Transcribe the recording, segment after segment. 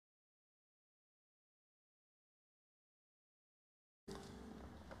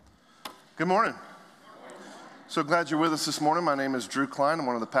Good morning. So glad you're with us this morning. My name is Drew Klein. I'm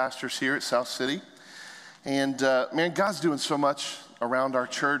one of the pastors here at South City. And man, God's doing so much around our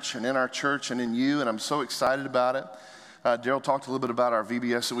church and in our church and in you, and I'm so excited about it. Daryl talked a little bit about our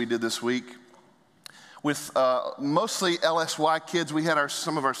VBS that we did this week. With mostly LSY kids, we had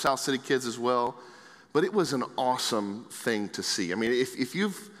some of our South City kids as well, but it was an awesome thing to see. I mean,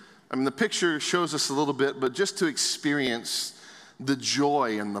 the picture shows us a little bit, but just to experience the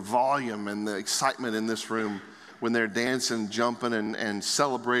joy and the volume and the excitement in this room when they're dancing, jumping, and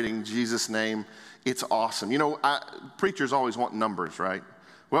celebrating Jesus' name, it's awesome. You know, preachers always want numbers, right?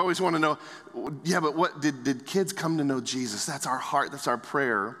 We always want to know, yeah, but what did kids come to know Jesus? That's our heart, that's our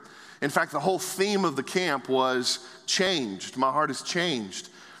prayer. In fact, the whole theme of the camp was changed. My heart is changed.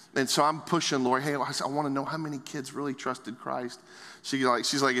 And so I'm pushing Lori, hey, I want to know how many kids really trusted Christ. She's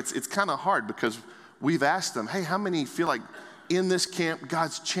like, it's kind of hard because we've asked them, hey, how many feel like in this camp,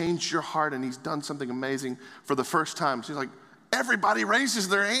 God's changed your heart and he's done something amazing for the first time? She's like, everybody raises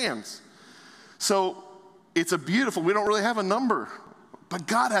their hands. So it's we don't really have a number, but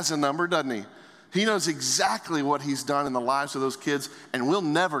God has a number, doesn't he? He knows exactly what he's done in the lives of those kids, and we'll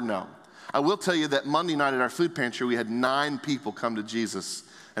never know. I will tell you that Monday night at our food pantry, we had 9 people come to Jesus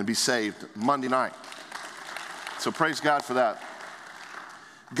and be saved Monday night. So praise God for that.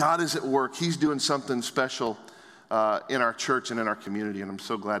 God is at work. He's doing something special in our church and in our community, and I'm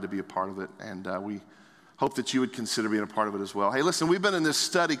so glad to be a part of it, and we hope that you would consider being a part of it as well. Hey, listen, we've been in this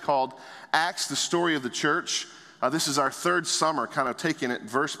study called Acts, the Story of the Church. This is our 3rd summer, kind of taking it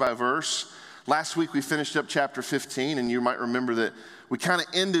verse by verse. Last week we finished up chapter 15, and you might remember that we kind of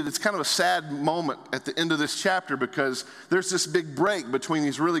ended, it's kind of a sad moment at the end of this chapter because there's this big break between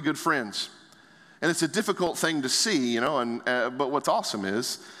these really good friends. And it's a difficult thing to see, you know, but what's awesome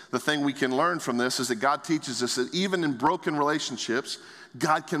is the thing we can learn from this is that God teaches us that even in broken relationships,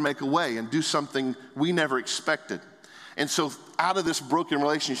 God can make a way and do something we never expected. And so out of this broken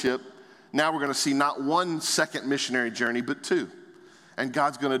relationship, now we're going to see not 1 second missionary journey, but 2. And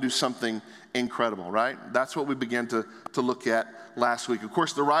God's going to do something incredible, right? That's what we began to look at last week. Of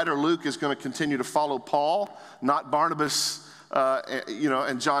course, the writer Luke is going to continue to follow Paul, not Barnabas,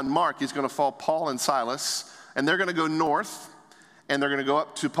 and John Mark. He's going to follow Paul and Silas, and they're going to go north, and they're going to go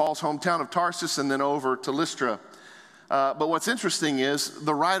up to Paul's hometown of Tarsus and then over to Lystra. But what's interesting is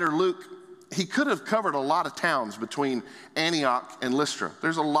the writer Luke, he could have covered a lot of towns between Antioch and Lystra.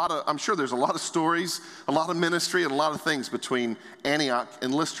 I'm sure there's a lot of stories, a lot of ministry, and a lot of things between Antioch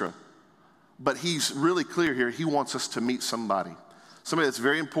and Lystra. But he's really clear here. He wants us to meet somebody that's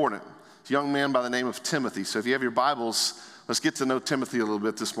very important. It's a young man by the name of Timothy. So if you have your Bibles, let's get to know Timothy a little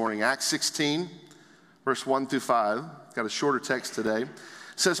bit this morning. Acts 16, verse 1 through 5. Got a shorter text today. It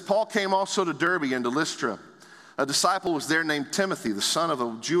says, Paul came also to Derbe and to Lystra. A disciple was there named Timothy, the son of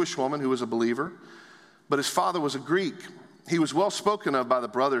a Jewish woman who was a believer, but his father was a Greek. He was well spoken of by the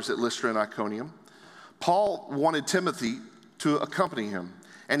brothers at Lystra and Iconium. Paul wanted Timothy to accompany him,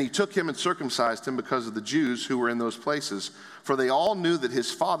 and he took him and circumcised him because of the Jews who were in those places, for they all knew that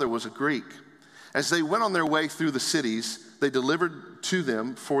his father was a Greek. As they went on their way through the cities, they delivered to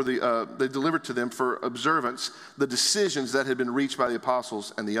them for observance the decisions that had been reached by the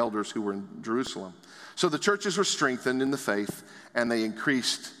apostles and the elders who were in Jerusalem. So the churches were strengthened in the faith, and they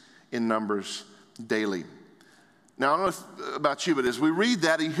increased in numbers daily. Now, I don't know about you, but as we read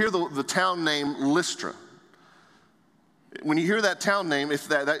that, you hear the town name Lystra. When you hear that town name, if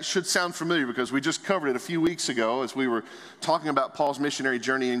that should sound familiar because we just covered it a few weeks ago as we were talking about Paul's missionary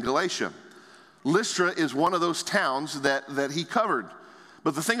journey in Galatia. Lystra is one of those towns that he covered.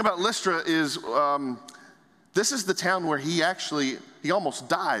 But the thing about Lystra is this is the town where he almost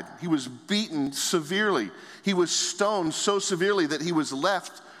died. He was beaten severely. He was stoned so severely that he was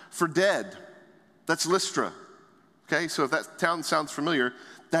left for dead. That's Lystra. Okay, so if that town sounds familiar,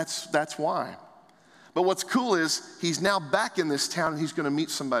 that's why. But what's cool is he's now back in this town and he's going to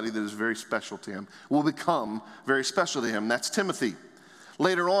meet somebody that is very special to him, will become very special to him. That's Timothy.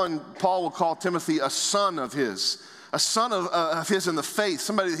 Later on, Paul will call Timothy a son of his in the faith,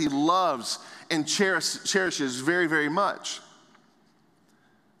 somebody that he loves and cherishes very, very much.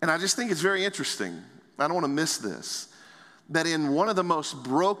 And I just think it's very interesting, I don't want to miss this, that in one of the most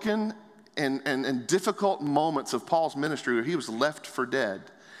broken and difficult moments of Paul's ministry where he was left for dead,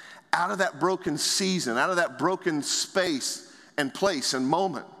 out of that broken season, out of that broken space and place and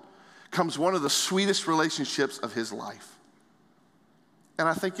moment comes one of the sweetest relationships of his life. And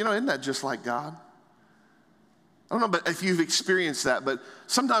I think, isn't that just like God? I don't know if you've experienced that, but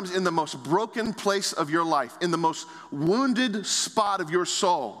sometimes in the most broken place of your life, in the most wounded spot of your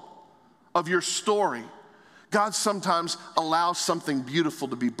soul, of your story, God sometimes allows something beautiful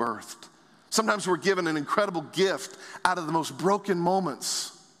to be birthed. Sometimes we're given an incredible gift out of the most broken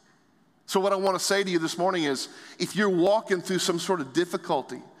moments. So what I want to say to you this morning is, if you're walking through some sort of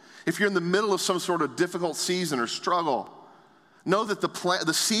difficulty, if you're in the middle of some sort of difficult season or struggle, know that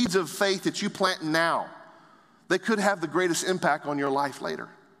the seeds of faith that you plant now, they could have the greatest impact on your life later.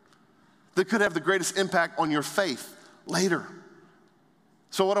 They could have the greatest impact on your faith later.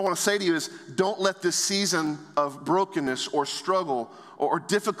 So what I want to say to you is, don't let this season of brokenness or struggle or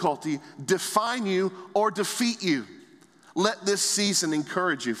difficulty define you or defeat you. Let this season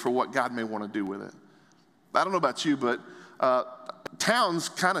encourage you for what God may want to do with it. I don't know about you, but towns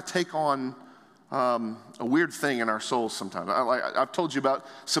kind of take on a weird thing in our souls sometimes. I've told you about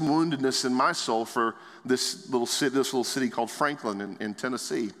some woundedness in my soul for this little city called Franklin in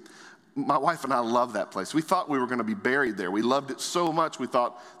Tennessee. My wife and I love that place. We thought we were going to be buried there. We loved it so much, we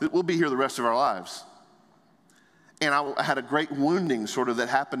thought that we'll be here the rest of our lives. And I had a great wounding sort of that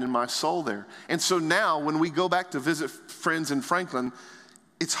happened in my soul there. And so now when we go back to visit friends in Franklin,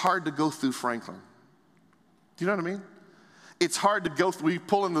 it's hard to go through Franklin. Do you know what I mean? It's hard to go through. We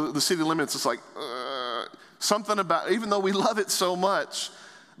pull in the city limits. It's like something about, even though we love it so much,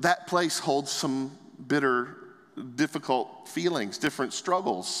 that place holds some bitter, difficult feelings, different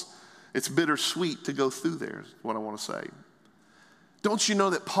struggles. It's bittersweet to go through there, is what I want to say. Don't you know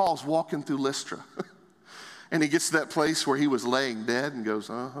that Paul's walking through Lystra? And he gets to that place where he was laying dead and goes,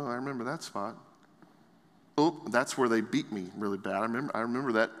 I remember that spot. Oh, that's where they beat me really bad. I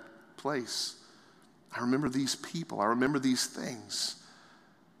remember that place. I remember these people. I remember these things.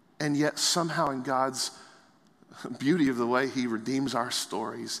 And yet somehow in God's beauty of the way he redeems our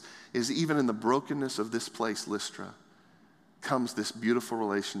stories is even in the brokenness of this place, Lystra, comes this beautiful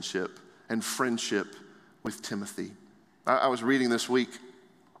relationship and friendship with Timothy. I was reading this week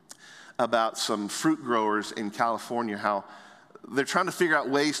about some fruit growers in California, how they're trying to figure out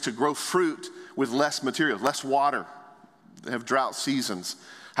ways to grow fruit with less material, less water. They have drought seasons.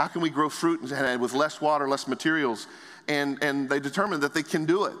 How can we grow fruit with less water, less materials? And they determined that they can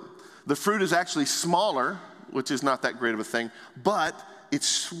do it. The fruit is actually smaller, which is not that great of a thing, but it's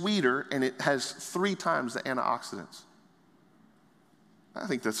sweeter and it has 3 times the antioxidants. I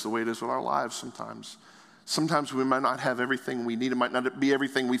think that's the way it is with our lives sometimes. Sometimes we might not have everything we need. It might not be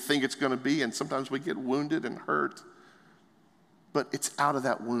everything we think it's going to be, and sometimes we get wounded and hurt. But it's out of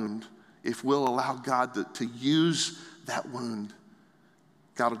that wound. If we'll allow God to use that wound,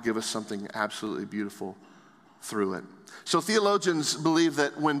 God will give us something absolutely beautiful through it. So theologians believe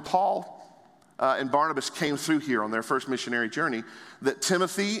that when Paul and Barnabas came through here on their first missionary journey, that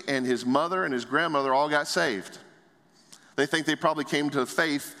Timothy and his mother and his grandmother all got saved. They think they probably came to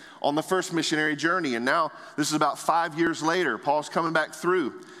faith on the first missionary journey. And now this is about 5 years later. Paul's coming back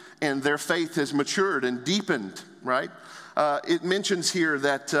through and their faith has matured and deepened, right? It mentions here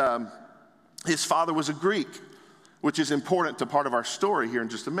that his father was a Greek, which is important to part of our story here in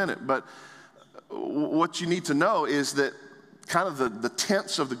just a minute. But what you need to know is that kind of the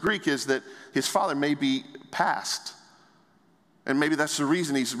tense of the Greek is that his father may be past. And maybe that's the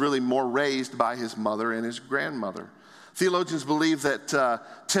reason he's really more raised by his mother and his grandmother. Theologians believe that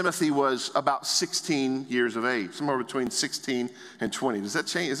Timothy was about 16 years of age, somewhere between 16 and 20. Does that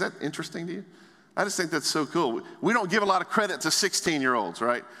change? Is that interesting to you? I just think that's so cool. We don't give a lot of credit to 16-year-olds,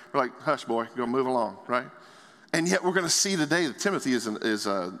 right? We're like, hush, boy, go move along, right? And yet we're going to see today that Timothy is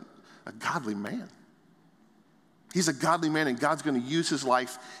a godly man. He's a godly man, and God's going to use his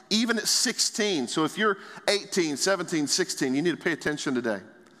life even at 16. So if you're 18, 17, 16, you need to pay attention today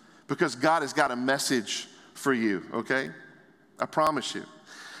because God has got a message for you, okay? I promise you.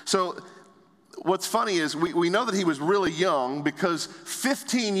 So what's funny is we know that he was really young because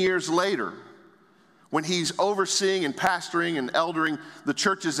 15 years later, when he's overseeing and pastoring and eldering the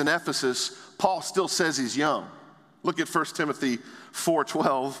churches in Ephesus, Paul still says he's young. Look at 1 Timothy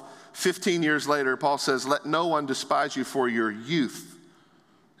 4:12. 15 years later, Paul says, let no one despise you for your youth.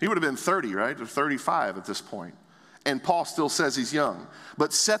 He would have been 30, right? Or 35 at this point. And Paul still says he's young.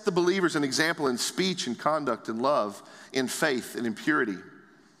 But set the believers an example in speech and conduct and love, in faith and in purity.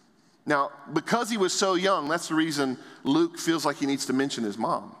 Now, because he was so young, that's the reason Luke feels like he needs to mention his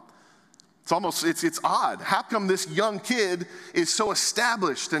mom. It's odd. How come this young kid is so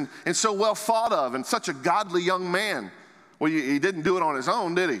established and so well thought of and such a godly young man? Well, he didn't do it on his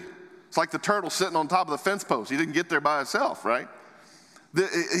own, did he? It's like the turtle sitting on top of the fence post. He didn't get there by himself, right?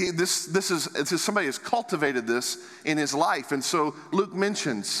 This is somebody has cultivated this in his life. And so Luke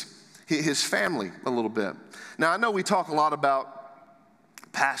mentions his family a little bit. Now, I know we talk a lot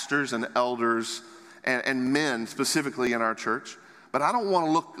about pastors and elders and men specifically in our church, but I don't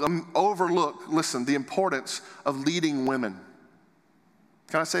want to overlook, listen, the importance of leading women.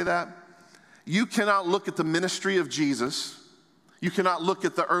 Can I say that? You cannot look at the ministry of Jesus. You cannot look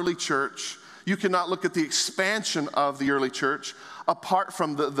at the early church. You cannot look at the expansion of the early church apart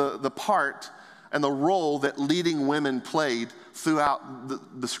from the part and the role that leading women played throughout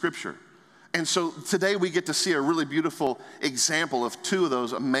the scripture. And so today we get to see a really beautiful example of two of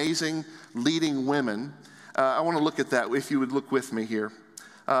those amazing leading women. I want to look at that, if you would look with me here.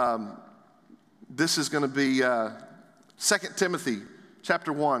 This is going to be 2 Timothy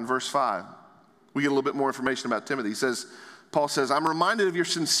chapter 1, verse 5. We get a little bit more information about Timothy. Paul says, I'm reminded of your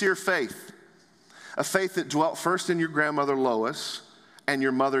sincere faith, a faith that dwelt first in your grandmother Lois and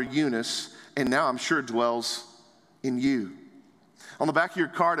your mother Eunice, and now I'm sure dwells in you. On the back of your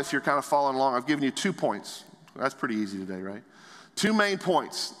card, if you're kind of following along, I've given you 2 points. That's pretty easy today, right? 2 main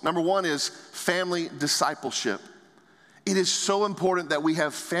points. Number 1 is family discipleship. It is so important that we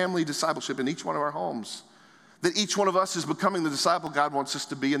have family discipleship in each one of our homes, that each one of us is becoming the disciple God wants us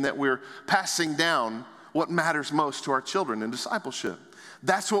to be, and that we're passing down what matters most to our children in discipleship.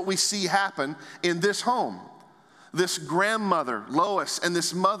 That's what we see happen in this home. This grandmother, Lois, and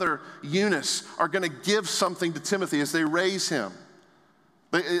this mother, Eunice, are going to give something to Timothy as they raise him.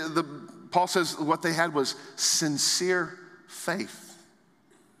 Paul says what they had was sincere faith.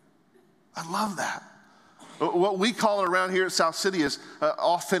 I love that. What we call it around here at South City is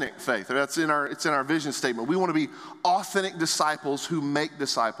authentic faith. It's in our vision statement. We want to be authentic disciples who make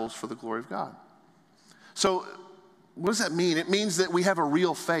disciples for the glory of God. So what does that mean? It means that we have a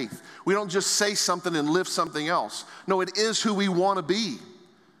real faith. We don't just say something and live something else. No, it is who we want to be.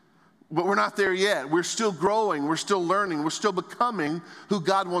 But we're not there yet. We're still growing. We're still learning. We're still becoming who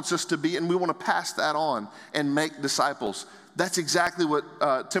God wants us to be, and we want to pass that on and make disciples. That's exactly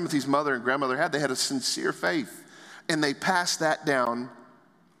what Timothy's mother and grandmother had. They had a sincere faith, and they passed that down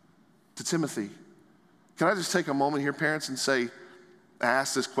to Timothy. Can I just take a moment here, parents, and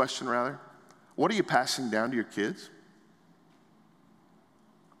ask this question rather? What are you passing down to your kids?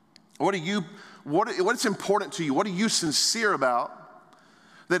 What's important to you? What are you sincere about?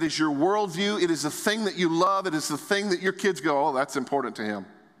 That is your worldview. It is the thing that you love. It is the thing that your kids go, oh, that's important to him.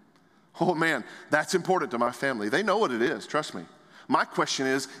 Oh man, that's important to my family. They know what it is, trust me. My question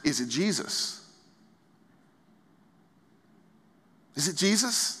is it Jesus? Is it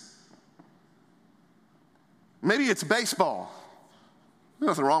Jesus? Maybe it's baseball. There's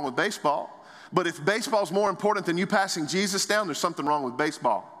nothing wrong with baseball. But if baseball's more important than you passing Jesus down, there's something wrong with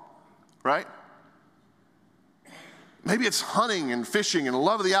baseball, right? Maybe it's hunting and fishing and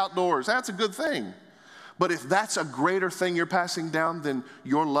love of the outdoors. That's a good thing. But if that's a greater thing you're passing down than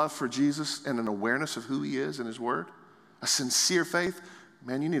your love for Jesus and an awareness of who he is and his word, a sincere faith,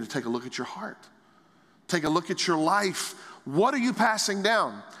 man, you need to take a look at your heart. Take a look at your life. What are you passing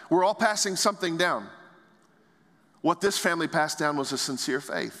down? We're all passing something down. What this family passed down was a sincere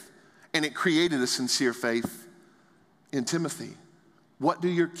faith, and it created a sincere faith in Timothy. What do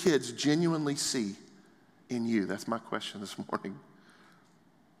your kids genuinely see in you? That's my question this morning.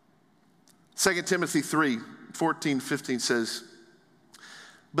 2 Timothy 3:14-15 says,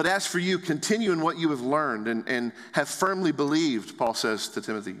 but as for you, continue in what you have learned and have firmly believed, Paul says to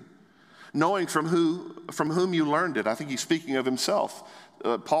Timothy, knowing from whom you learned it. I think he's speaking of himself.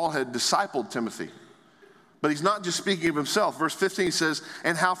 Paul had discipled Timothy. But he's not just speaking of himself. Verse 15 says,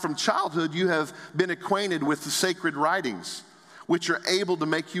 and how from childhood you have been acquainted with the sacred writings, which are able to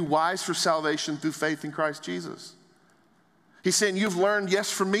make you wise for salvation through faith in Christ Jesus. He's saying you've learned,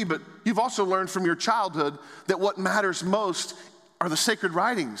 yes, from me, but you've also learned from your childhood that what matters most are the sacred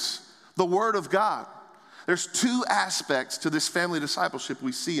writings, the Word of God. There's 2 aspects to this family discipleship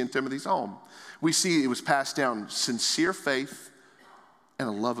we see in Timothy's home. We see it was passed down sincere faith and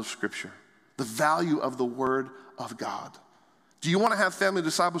a love of Scripture, the value of the Word of God. Do you want to have family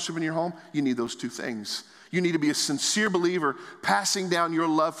discipleship in your home? You need those 2 things. You need to be a sincere believer, passing down your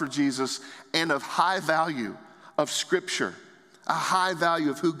love for Jesus and of high value of Scripture, a high value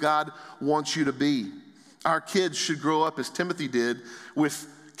of who God wants you to be. Our kids should grow up as Timothy did with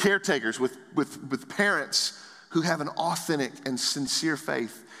caretakers, with parents who have an authentic and sincere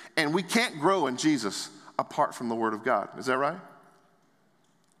faith. And we can't grow in Jesus apart from the Word of God. Is that right?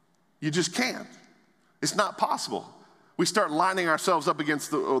 You just can't. It's not possible. We start lining ourselves up against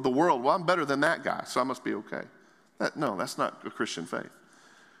the world. Well, I'm better than that guy, so I must be okay. No, that's not a Christian faith.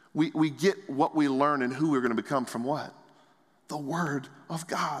 We get what we learn and who we're going to become from what? The Word of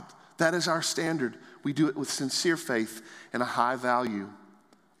God. That is our standard. We do it with sincere faith and a high value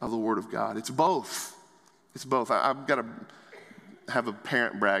of the Word of God. It's both. It's both. I've got to have a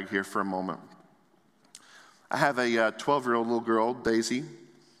parent brag here for a moment. I have a 12-year-old little girl, Daisy,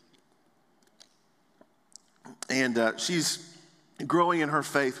 and she's growing in her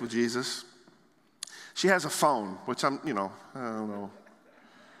faith with Jesus. She has a phone, which I don't know.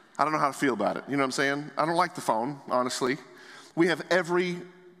 I don't know how to feel about it. You know what I'm saying? I don't like the phone, honestly. We have every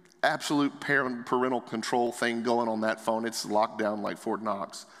absolute parental control thing going on that phone. It's locked down like Fort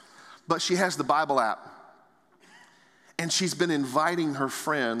Knox. But she has the Bible app. And she's been inviting her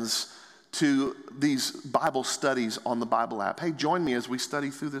friends to these Bible studies on the Bible app. Hey, join me as we study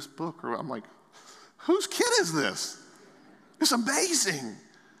through this book. Or I'm like, whose kid is this? It's amazing.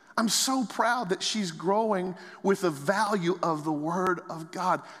 I'm so proud that she's growing with the value of the Word of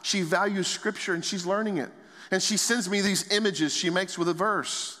God. She values Scripture and she's learning it. And she sends me these images she makes with a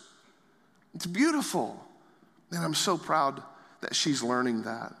verse. It's beautiful. And I'm so proud that she's learning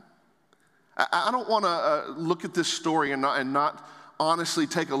that. I don't want to look at this story and not honestly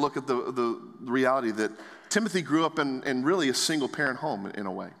take a look at the reality that Timothy grew up in really a single-parent home in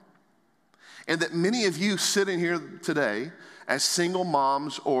a way. And that many of you sitting here today as single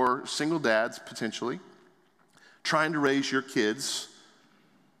moms or single dads, potentially, trying to raise your kids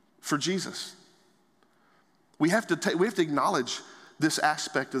for Jesus. We have to acknowledge this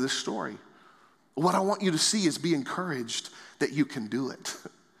aspect of this story. What I want you to see is be encouraged that you can do it.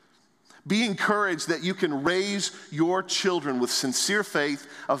 Be encouraged that you can raise your children with sincere faith,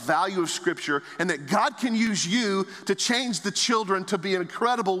 a value of Scripture, and that God can use you to change the children to be an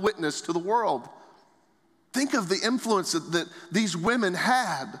incredible witness to the world. Think of the influence that these women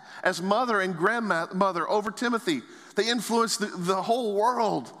had as mother and grandmother over Timothy. They influenced the whole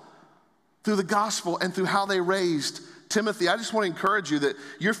world through the gospel and through how they raised Timothy. I just want to encourage you that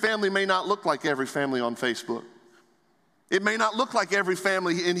your family may not look like every family on Facebook. It may not look like every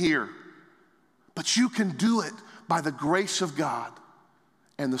family in here. But you can do it by the grace of God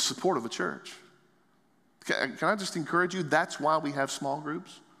and the support of a church. Can I just encourage you? That's why we have small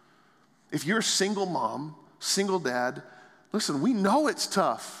groups. If you're a single mom, single dad, listen, we know it's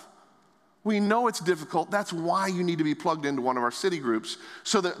tough. We know it's difficult. That's why you need to be plugged into one of our city groups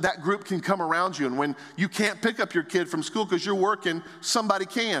so that that group can come around you. And when you can't pick up your kid from school because you're working, somebody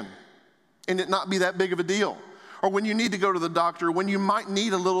can, and it not be that big of a deal. Or when you need to go to the doctor, when you might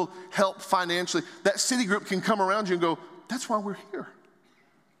need a little help financially, that city group can come around you and go, that's why we're here.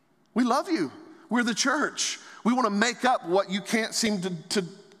 We love you. We're the church. We want to make up what you can't seem to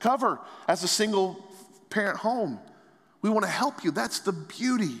cover as a single parent home. We want to help you. That's the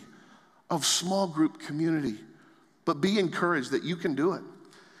beauty of small group community. But be encouraged that you can do it.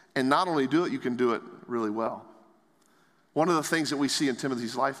 And not only do it, you can do it really well. One of the things that we see in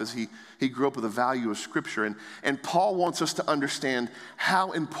Timothy's life is he grew up with a value of Scripture. And Paul wants us to understand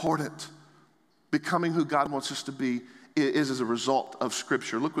how important becoming who God wants us to be is as a result of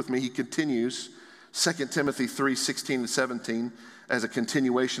Scripture. Look with me. He continues 2 Timothy 3:16 and 17 as a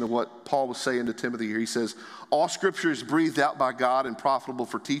continuation of what Paul was saying to Timothy here. He says, all Scripture is breathed out by God and profitable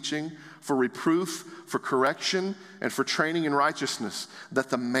for teaching, for reproof, for correction, and for training in righteousness, that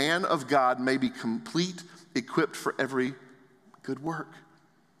the man of God may be complete, equipped for every good work.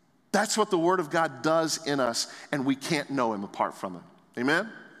 That's what the Word of God does in us, and we can't know Him apart from it. Amen?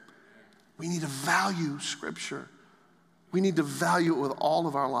 We need to value Scripture. We need to value it with all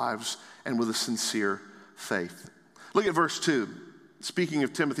of our lives and with a sincere faith. Look at verse 2. Speaking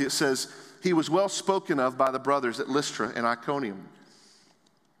of Timothy, it says, he was well spoken of by the brothers at Lystra and Iconium.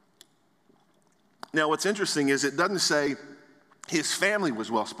 Now, what's interesting is it doesn't say his family was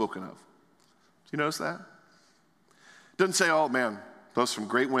well spoken of. Do you notice that? It doesn't say, oh man, those are some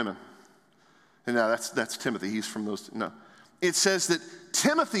great women. And now that's Timothy. He's from those. No. It says that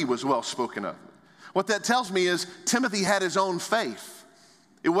Timothy was well spoken of. What that tells me is Timothy had his own faith.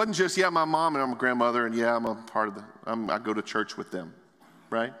 It wasn't just, yeah, my mom and I'm a grandmother, and yeah, I'm a part of I go to church with them,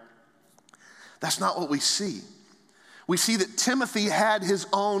 right? That's not what we see. We see that Timothy had his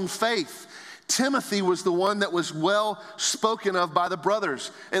own faith. Timothy was the one that was well spoken of by the brothers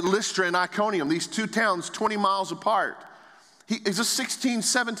at Lystra and Iconium, these two towns 20 miles apart. He's a 16,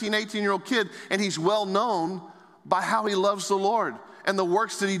 17, 18-year-old kid, and he's well known by how he loves the Lord and the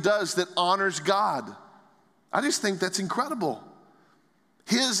works that he does that honors God. I just think that's incredible.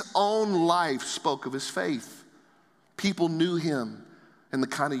 His own life spoke of his faith. People knew him and the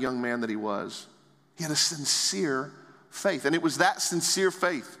kind of young man that he was. He had a sincere faith, and it was that sincere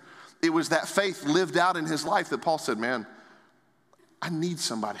faith. It was that faith lived out in his life that Paul said, man, I need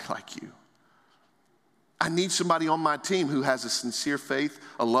somebody like you. I need somebody on my team who has a sincere faith,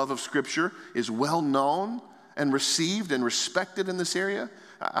 a love of Scripture, is well known and received and respected in this area.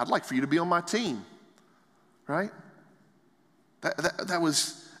 I'd like for you to be on my team, right? That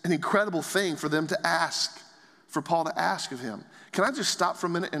was an incredible thing for them to ask, for Paul to ask of him. Can I just stop for a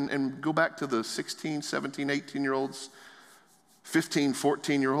minute and go back to the 16, 17, 18-year-olds, 15,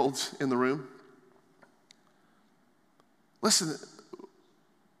 14-year-olds in the room? Listen,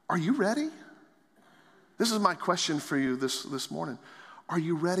 are you ready? This is my question for you this morning. Are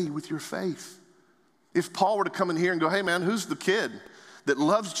you ready with your faith? If Paul were to come in here and go, hey man, who's the kid that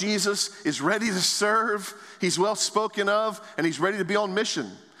loves Jesus, is ready to serve, he's well spoken of, and he's ready to be on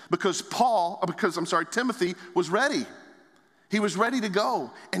mission? Because Timothy was ready. He was ready to go,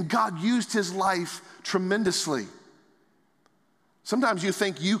 and God used his life tremendously. Sometimes you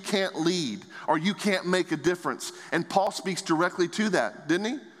think you can't lead or you can't make a difference, and Paul speaks directly to that, didn't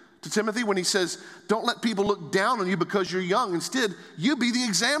he? To Timothy when he says, don't let people look down on you because you're young. Instead, you be the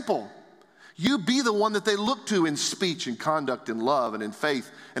example. You be the one that they look to in speech and conduct and love and in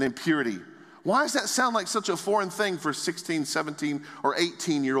faith and in purity. Why does that sound like such a foreign thing for a 16, 17, or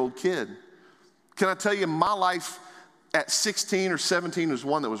 18-year-old kid? Can I tell you, my life at 16 or 17 was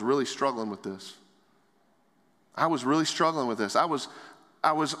one that was really struggling with this. I was really struggling with this. I was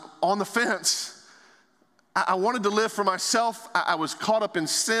on the fence. I wanted to live for myself. I was caught up in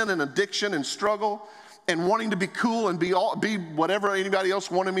sin and addiction and struggle and wanting to be cool and be whatever anybody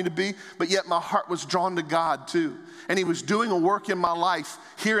else wanted me to be, but yet my heart was drawn to God too. And he was doing a work in my life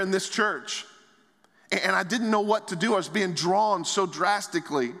here in this church. And I didn't know what to do. I was being drawn so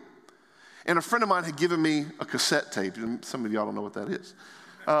drastically. And a friend of mine had given me a cassette tape. Some of y'all don't know what that is.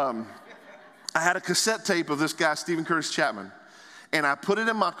 I had a cassette tape of this guy, Steven Curtis Chapman, and I put it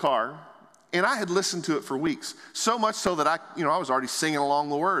in my car. And I had listened to it for weeks, so much so that I was already singing along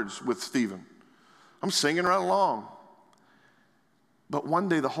the words with Stephen. I'm singing right along. But one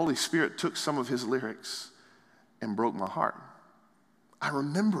day the Holy Spirit took some of his lyrics and broke my heart. I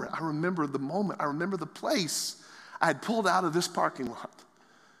remember it. I remember the moment. I remember the place. I had pulled out of this parking lot.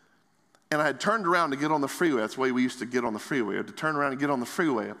 And I had turned around to get on the freeway. That's the way we used to get on the freeway. I had to turn around and get on the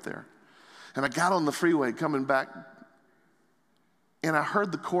freeway up there. And I got on the freeway coming back. And I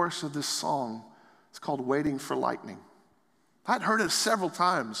heard the chorus of this song. It's called Waiting for Lightning. I'd heard it several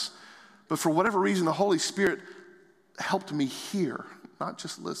times, but for whatever reason, the Holy Spirit helped me hear, not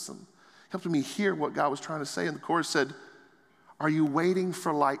just listen, helped me hear what God was trying to say. And the chorus said, are you waiting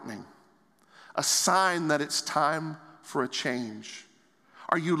for lightning? A sign that it's time for a change.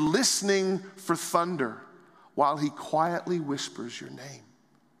 Are you listening for thunder while he quietly whispers your name?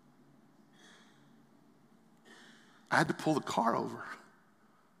 I had to pull the car over.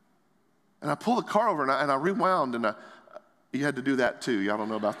 And I pulled the car over and I rewound, and you had to do that too. Y'all don't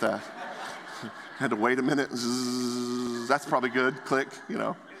know about that. Had to wait a minute. Zzz, that's probably good. Click,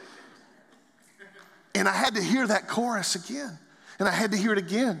 And I had to hear that chorus again. And I had to hear it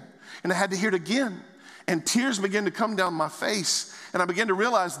again. And I had to hear it again. And tears began to come down my face. And I began to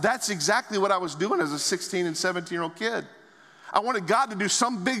realize that's exactly what I was doing as a 16 and 17-year-old kid. I wanted God to do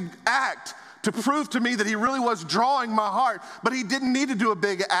some big act to prove to me that he really was drawing my heart. But he didn't need to do a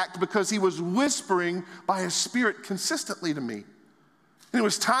big act because he was whispering by his Spirit consistently to me. And it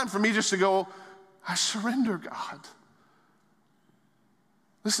was time for me just to go, I surrender, God.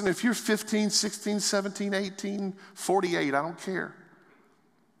 Listen, if you're 15, 16, 17, 18, 48, I don't care.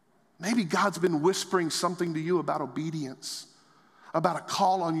 Maybe God's been whispering something to you about obedience, about a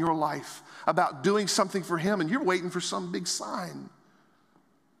call on your life, about doing something for him, and you're waiting for some big sign.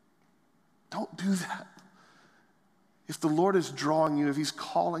 Don't do that. If the Lord is drawing you, if he's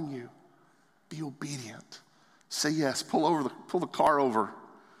calling you, be obedient. Say yes. Pull the car over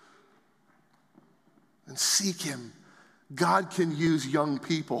and seek him. God can use young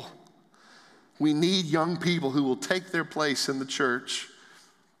people. We need young people who will take their place in the church.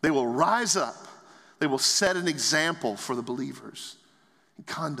 They will rise up. They will set an example for the believers in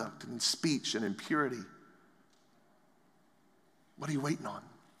conduct and in speech and in purity. What are you waiting on?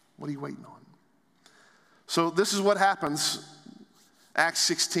 What are you waiting on? So this is what happens. Acts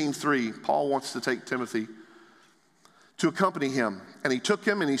 16:3. Paul wants to take Timothy to accompany him. And he took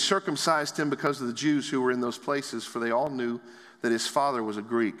him and he circumcised him because of the Jews who were in those places, for they all knew that his father was a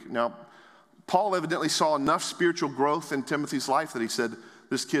Greek. Now, Paul evidently saw enough spiritual growth in Timothy's life that he said,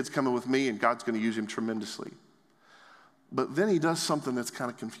 this kid's coming with me and God's going to use him tremendously. But then he does something that's kind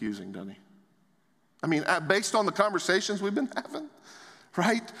of confusing, doesn't he? I mean, based on the conversations we've been having,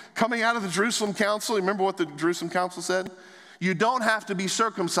 right? Coming out of the Jerusalem Council, remember what the Jerusalem Council said? You don't have to be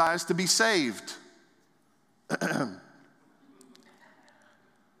circumcised to be saved.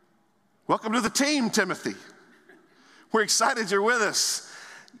 Welcome to the team, Timothy. We're excited you're with us.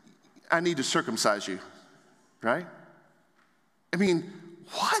 I need to circumcise you, right? I mean,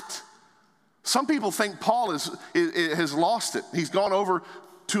 what? Some people think Paul has lost it. He's gone over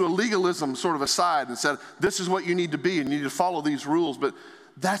to a legalism sort of aside and said, this is what you need to be and you need to follow these rules. But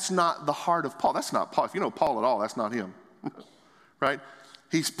that's not the heart of Paul. That's not Paul. If you know Paul at all, that's not him, right?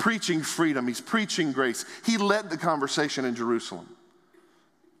 He's preaching freedom. He's preaching grace. He led the conversation in Jerusalem.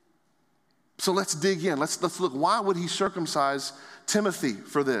 So let's dig in. Let's look. Why would he circumcise Timothy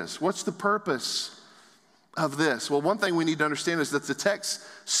for this? What's the purpose of this? Well, one thing we need to understand is that the text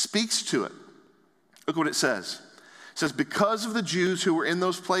speaks to it. Look what it says. It says, because of the Jews who were in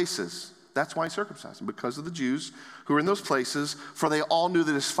those places, that's why he circumcised him, because of the Jews who were in those places, for they all knew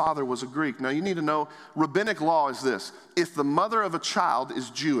that his father was a Greek. Now you need to know, rabbinic law is this. If the mother of a child is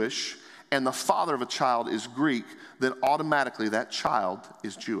Jewish and the father of a child is Greek, then automatically that child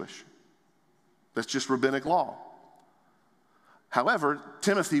is Jewish. That's just rabbinic law. However,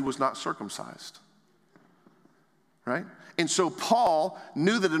 Timothy was not circumcised, right? And so Paul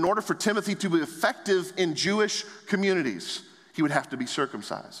knew that in order for Timothy to be effective in Jewish communities, he would have to be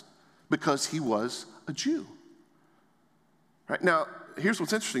circumcised because he was a Jew. Right? Now, here's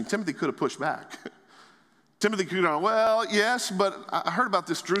what's interesting. Timothy could have pushed back. Timothy could have gone, well, yes, but I heard about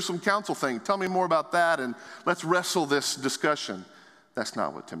this Jerusalem council thing. Tell me more about that, and let's wrestle this discussion. That's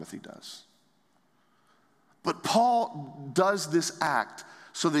not what Timothy does. But Paul does this act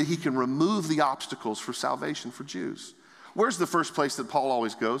so that he can remove the obstacles for salvation for Jews. Where's the first place that Paul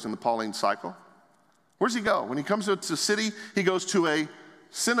always goes in the Pauline cycle? Where's he go? When he comes to a city, he goes to a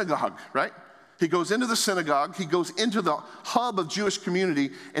synagogue, right? He goes into the synagogue, he goes into the hub of Jewish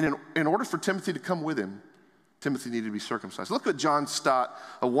community, and in order for Timothy to come with him, Timothy needed to be circumcised. Look what John Stott,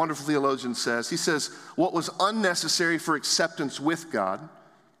 a wonderful theologian, says. He says, what was unnecessary for acceptance with God,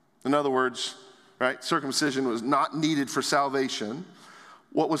 in other words, right, circumcision was not needed for salvation.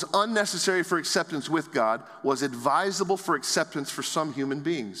 What was unnecessary for acceptance with God was advisable for acceptance for some human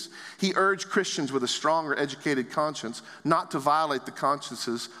beings. He urged Christians with a strong or educated conscience not to violate the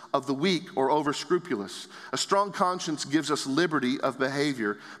consciences of the weak or over-scrupulous. A strong conscience gives us liberty of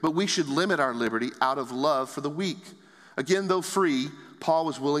behavior, but we should limit our liberty out of love for the weak. Again, though free, Paul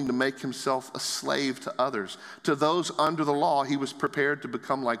was willing to make himself a slave to others. To those under the law, he was prepared to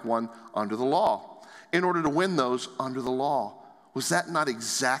become like one under the law in order to win those under the law. Was that not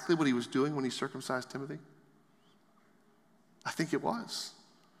exactly what he was doing when he circumcised Timothy? I think it was.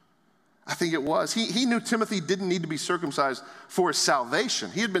 I think it was. He knew Timothy didn't need to be circumcised for his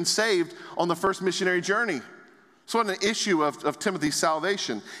salvation. He had been saved on the first missionary journey. So it wasn't an issue of Timothy's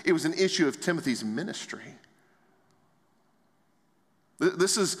salvation. It was an issue of Timothy's ministry.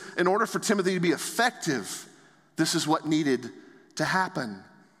 This is, in order for Timothy to be effective, this is what needed to happen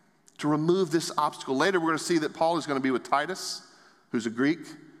to remove this obstacle. Later, we're going to see that Paul is going to be with Titus, who's a Greek,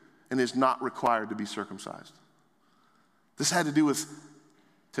 and is not required to be circumcised. This had to do with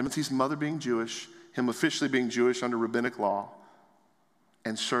Timothy's mother being Jewish, him officially being Jewish under rabbinic law,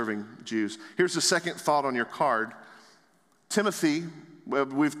 and serving Jews. Here's the second thought on your card. Timothy,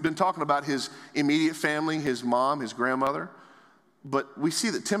 we've been talking about his immediate family, his mom, his grandmother, but we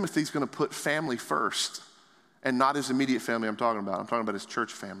see that Timothy's going to put family first, and not his immediate family I'm talking about. I'm talking about his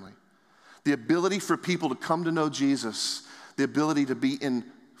church family. The ability for people to come to know Jesus, the ability to be in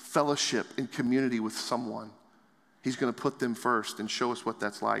fellowship, in community with someone. He's going to put them first and show us what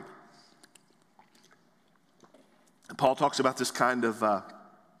that's like. Paul talks about this kind of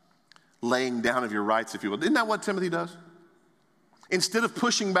laying down of your rights, if you will. Isn't that what Timothy does? Instead of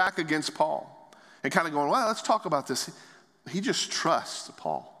pushing back against Paul and kind of going, well, let's talk about this, he just trusts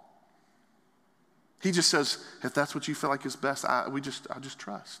Paul. He just says, if that's what you feel like is best, I just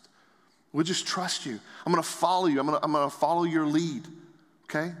trust. We'll just trust you. I'm going to follow you. I'm going to follow your lead.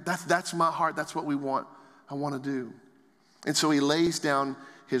 Okay? That's my heart. That's what we want. I want to do. And so he lays down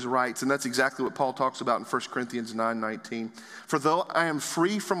his rights, and that's exactly what Paul talks about in 1 Corinthians 9:19. For though I am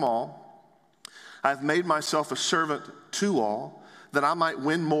free from all, I have made myself a servant to all, that I might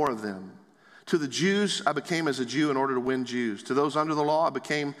win more of them. To the Jews, I became as a Jew in order to win Jews. To those under the law, I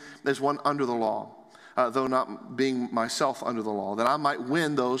became as one under the law. Though not being myself under the law, that I might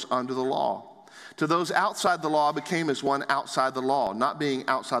win those under the law. To those outside the law, I became as one outside the law, not being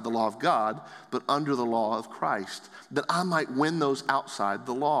outside the law of God, but under the law of Christ, that I might win those outside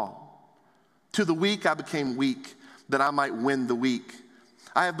the law. To the weak, I became weak, that I might win the weak.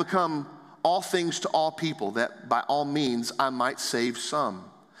 I have become all things to all people, that by all means I might save some.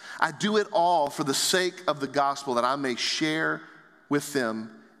 I do it all for the sake of the gospel, that I may share with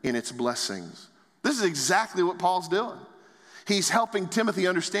them in its blessings. This is exactly what Paul's doing. He's helping Timothy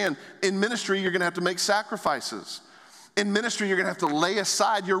understand in ministry, you're going to have to make sacrifices. In ministry, you're going to have to lay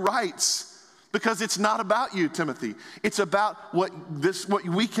aside your rights because it's not about you, Timothy. It's about what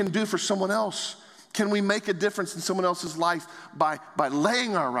we can do for someone else. Can we make a difference in someone else's life by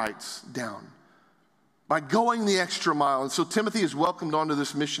laying our rights down, by going the extra mile? And so Timothy is welcomed onto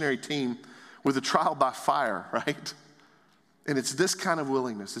this missionary team with a trial by fire, right? And it's this kind of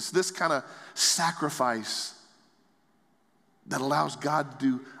willingness, it's this kind of sacrifice that allows God to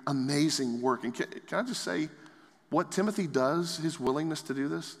do amazing work. And can I just say, what Timothy does, his willingness to do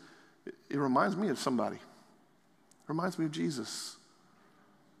this, it reminds me of somebody. It reminds me of Jesus.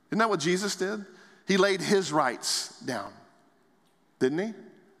 Isn't that what Jesus did? He laid his rights down, didn't he?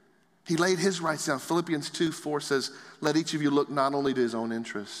 He laid his rights down. Philippians 2:4 says, let each of you look not only to his own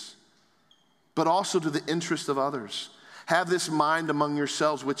interests, but also to the interest of others. Have this mind among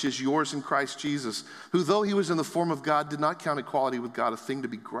yourselves, which is yours in Christ Jesus, who though he was in the form of God, did not count equality with God a thing to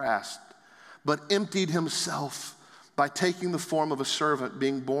be grasped, but emptied himself by taking the form of a servant,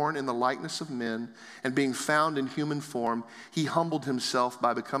 being born in the likeness of men, and being found in human form, he humbled himself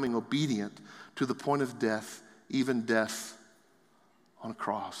by becoming obedient to the point of death, even death on a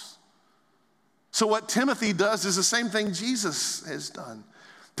cross. So what Timothy does is the same thing Jesus has done.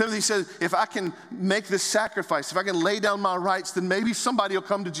 Timothy says, if I can make this sacrifice, if I can lay down my rights, then maybe somebody will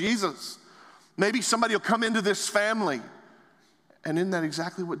come to Jesus. Maybe somebody will come into this family. And isn't that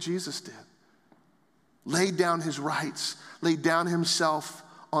exactly what Jesus did? Laid down his rights, laid down himself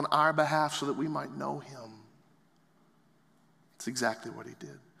on our behalf so that we might know him. That's exactly what he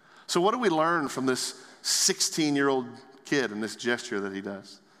did. So what do we learn from this 16-year-old kid and this gesture that he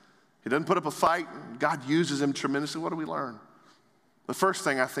does? He doesn't put up a fight. God uses him tremendously. What do we learn? The first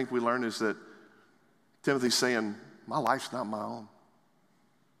thing I think we learn is that Timothy's saying, my life's not my own,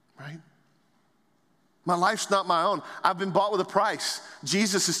 right? My life's not my own. I've been bought with a price.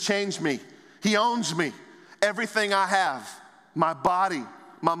 Jesus has changed me. He owns me. Everything I have, my body,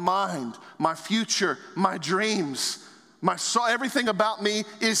 my mind, my future, my dreams, my soul, everything about me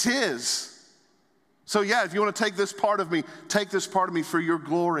is his. So yeah, if you want to take this part of me for your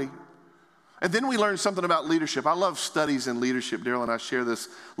glory. And then we learn something about leadership. I love studies in leadership. Daryl and I share this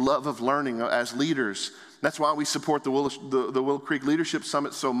love of learning as leaders. That's why we support the Willow Creek Leadership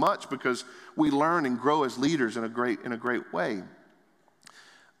Summit so much, because we learn and grow as leaders in a great way.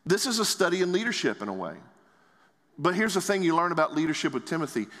 This is a study in leadership in a way. But here's the thing you learn about leadership with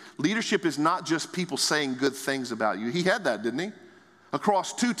Timothy. Leadership is not just people saying good things about you. He had that, didn't he?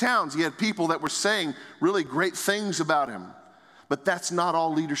 Across 2 towns, he had people that were saying really great things about him. But that's not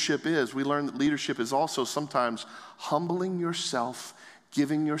all leadership is. We learn that leadership is also sometimes humbling yourself,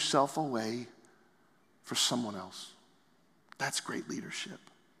 giving yourself away for someone else. That's great leadership,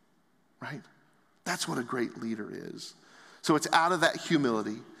 right? That's what a great leader is. So it's out of that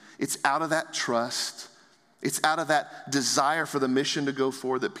humility. It's out of that trust. It's out of that desire for the mission to go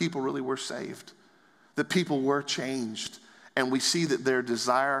forward that people really were saved, that people were changed. And we see that their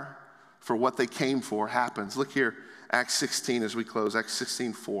desire for what they came for happens. Look here, Acts 16 as we close. Acts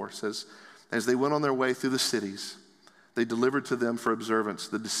 16:4 says, as they went on their way through the cities, they delivered to them for observance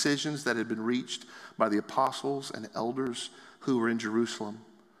the decisions that had been reached by the apostles and elders who were in Jerusalem.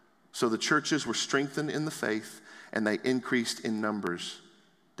 So the churches were strengthened in the faith, and they increased in numbers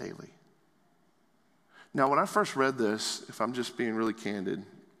daily. Now, when I first read this, if I'm just being really candid,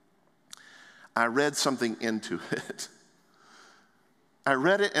 I read something into it. I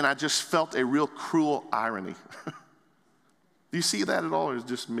read it and I just felt a real cruel irony. Do you see that at all, or is it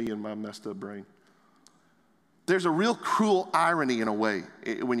just me and my messed up brain? There's a real cruel irony in a way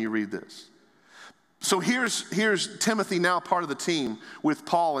when you read this. So here's Timothy now part of the team with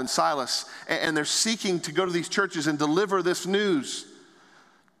Paul and Silas, and they're seeking to go to these churches and deliver this news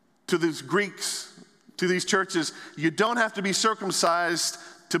to these Greeks, to these churches. You don't have to be circumcised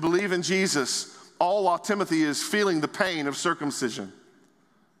to believe in Jesus, all while Timothy is feeling the pain of circumcision.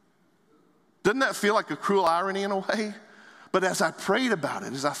 Doesn't that feel like a cruel irony in a way? But as I prayed about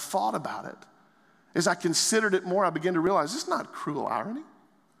it, as I thought about it, as I considered it more, I began to realize this is not cruel irony.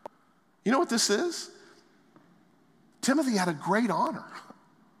 You know what this is? Timothy had a great honor.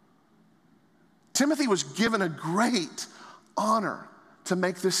 Timothy was given a great honor to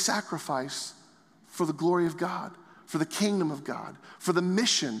make this sacrifice for the glory of God, for the kingdom of God, for the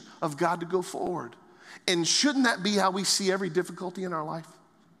mission of God to go forward. And shouldn't that be how we see every difficulty in our life?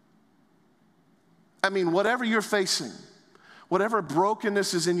 I mean, whatever you're facing, whatever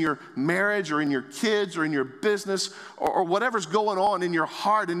brokenness is in your marriage or in your kids or in your business or whatever's going on in your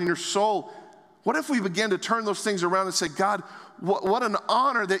heart and in your soul, what if we begin to turn those things around and say, God, what an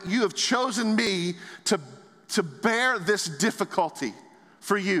honor that you have chosen me to bear this difficulty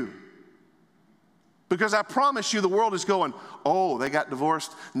for you. Because I promise you the world is going, oh, they got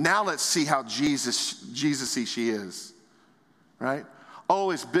divorced. Now let's see how Jesus-y she is, right? Oh,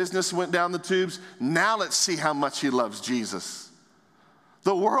 his business went down the tubes. Now let's see how much he loves Jesus.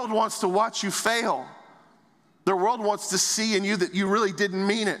 The world wants to watch you fail. The world wants to see in you that you really didn't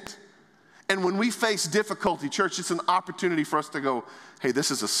mean it. And when we face difficulty, church, it's an opportunity for us to go, hey,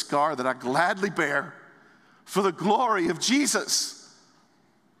 this is a scar that I gladly bear for the glory of Jesus.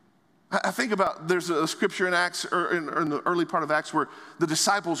 I think about, there's a scripture in Acts, or in the early part of Acts, where the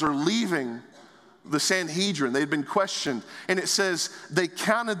disciples are leaving the Sanhedrin. They'd been questioned. And it says they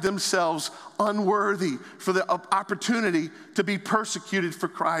counted themselves unworthy for the opportunity to be persecuted for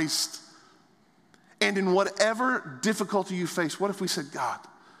Christ. And in whatever difficulty you face, what if we said, God,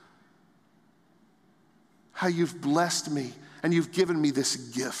 how you've blessed me and you've given me this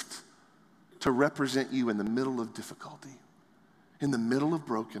gift to represent you in the middle of difficulty, in the middle of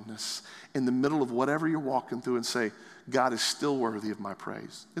brokenness, in the middle of whatever you're walking through, and say, God is still worthy of my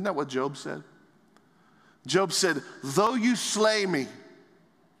praise. Isn't that what Job said? Job said, though you slay me,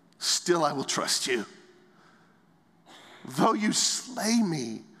 still I will trust you. Though you slay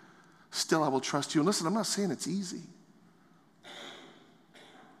me, still I will trust you. And listen, I'm not saying it's easy.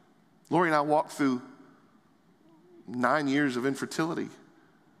 Lori and I walked through 9 years of infertility.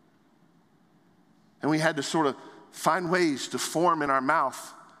 And we had to sort of find ways to form in our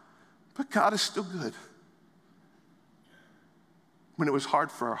mouth. But God is still good. When it was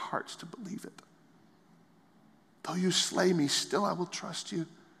hard for our hearts to believe it. Though you slay me, still I will trust you.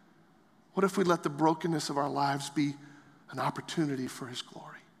 What if we let the brokenness of our lives be an opportunity for his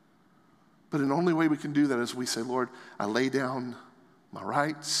glory? But the only way we can do that is we say, Lord, I lay down my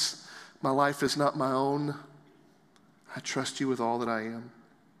rights. My life is not my own. I trust you with all that I am.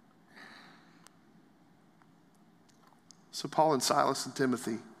 So Paul and Silas and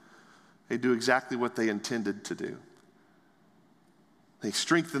Timothy, they do exactly what they intended to do. They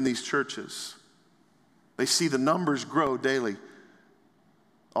strengthen these churches. They see the numbers grow daily.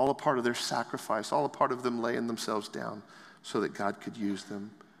 All a part of their sacrifice, all a part of them laying themselves down so that God could use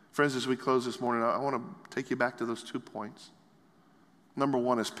them. Friends, as we close this morning, I want to take you back to those 2 points. Number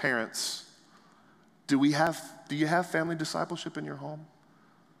one, as parents, do you have family discipleship in your home?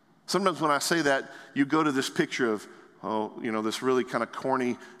 Sometimes when I say that, you go to this picture of, this really kind of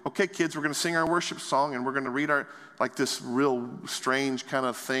corny, okay, kids, we're going to sing our worship song and we're going to read this real strange kind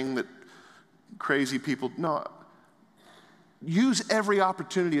of thing that crazy people. No, use every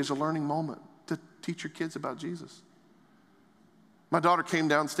opportunity as a learning moment to teach your kids about Jesus. My daughter came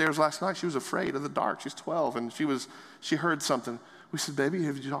downstairs last night. She was afraid of the dark. She's 12, and she heard something. We said, baby,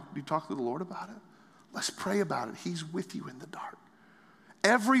 have you talked to the Lord about it? Let's pray about it. He's with you in the dark.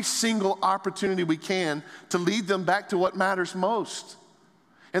 Every single opportunity we can to lead them back to what matters most.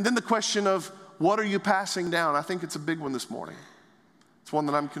 And then the question of, what are you passing down? I think it's a big one this morning. It's one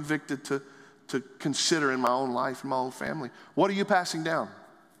that I'm convicted to consider in my own life, in my own family. What are you passing down?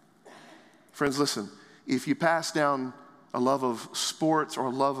 Friends, listen, if you pass down a love of sports or a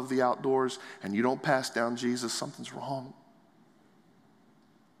love of the outdoors and you don't pass down Jesus, something's wrong.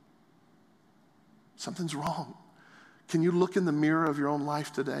 Something's wrong. Can you look in the mirror of your own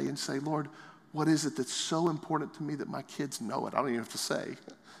life today and say, Lord, what is it that's so important to me that my kids know it? I don't even have to say.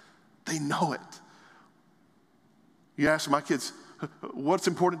 They know it. You ask my kids, what's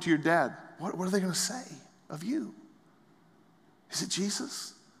important to your dad? What are they going to say of you? Is it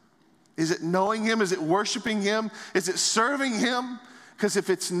Jesus? Is it knowing him? Is it worshiping him? Is it serving him? Because if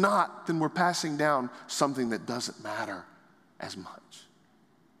it's not, then we're passing down something that doesn't matter as much.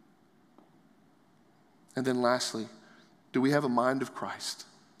 And then lastly, do we have a mind of Christ?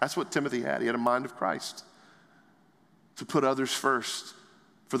 That's what Timothy had. He had a mind of Christ. To put others first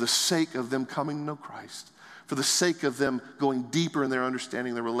for the sake of them coming to know Christ. For the sake of them going deeper in their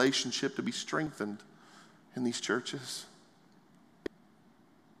understanding, their relationship to be strengthened in these churches.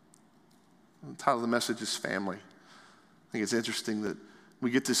 The title of the message is Family. I think it's interesting that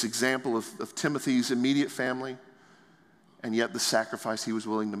we get this example of Timothy's immediate family, and yet the sacrifice he was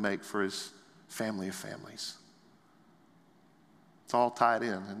willing to make for his family of families. It's all tied in,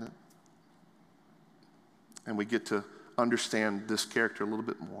 isn't it? And we get to understand this character a little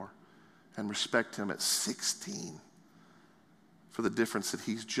bit more and respect him at 16 for the difference that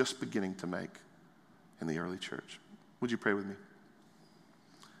he's just beginning to make in the early church. Would you pray with me?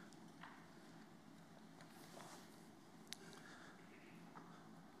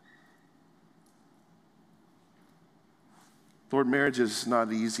 Lord, marriage is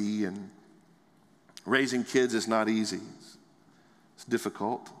not easy, and raising kids is not easy. It's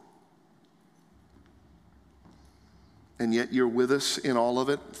difficult. And yet you're with us in all of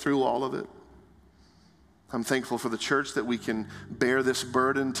it, through all of it. I'm thankful for the church that we can bear this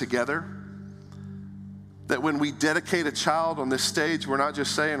burden together. That when we dedicate a child on this stage, we're not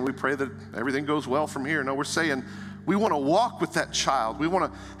just saying we pray that everything goes well from here. No, we're saying we want to walk with that child. We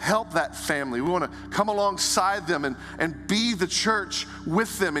want to help that family. We want to come alongside them and be the church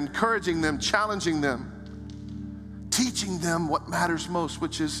with them, encouraging them, challenging them, teaching them what matters most,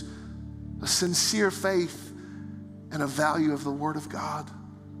 which is a sincere faith and a value of the Word of God,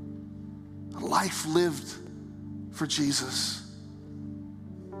 a life lived for Jesus.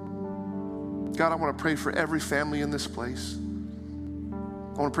 God, I want to pray for every family in this place.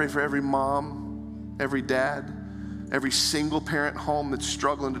 I want to pray for every mom, every dad, every single parent home that's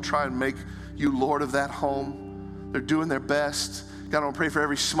struggling to try and make you Lord of that home. They're doing their best. God, I want to pray for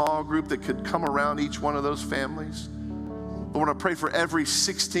every small group that could come around each one of those families. I want to pray for every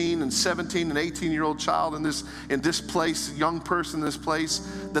 16 and 17 and 18-year-old child in this place, young person in this place,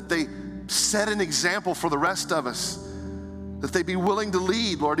 that they set an example for the rest of us, that they be willing to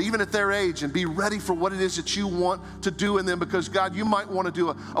lead, Lord, even at their age, and be ready for what it is that you want to do in them, because, God, you might want to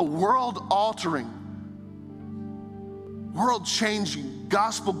do a world-altering, world-changing,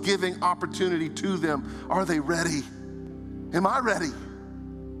 gospel-giving opportunity to them. Are they ready? Am I ready?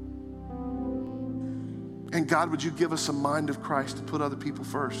 And God, would you give us a mind of Christ to put other people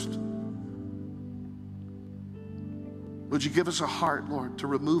first? Would you give us a heart, Lord, to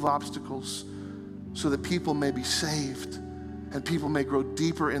remove obstacles so that people may be saved and people may grow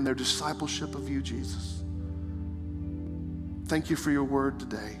deeper in their discipleship of you, Jesus? Thank you for your word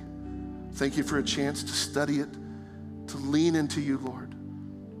today. Thank you for a chance to study it, to lean into you, Lord.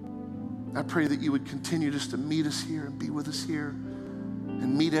 I pray that you would continue just to meet us here and be with us here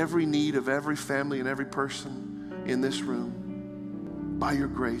and meet every need of every family and every person in this room by your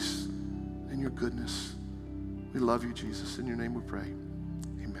grace and your goodness. We love you, Jesus. In your name we pray.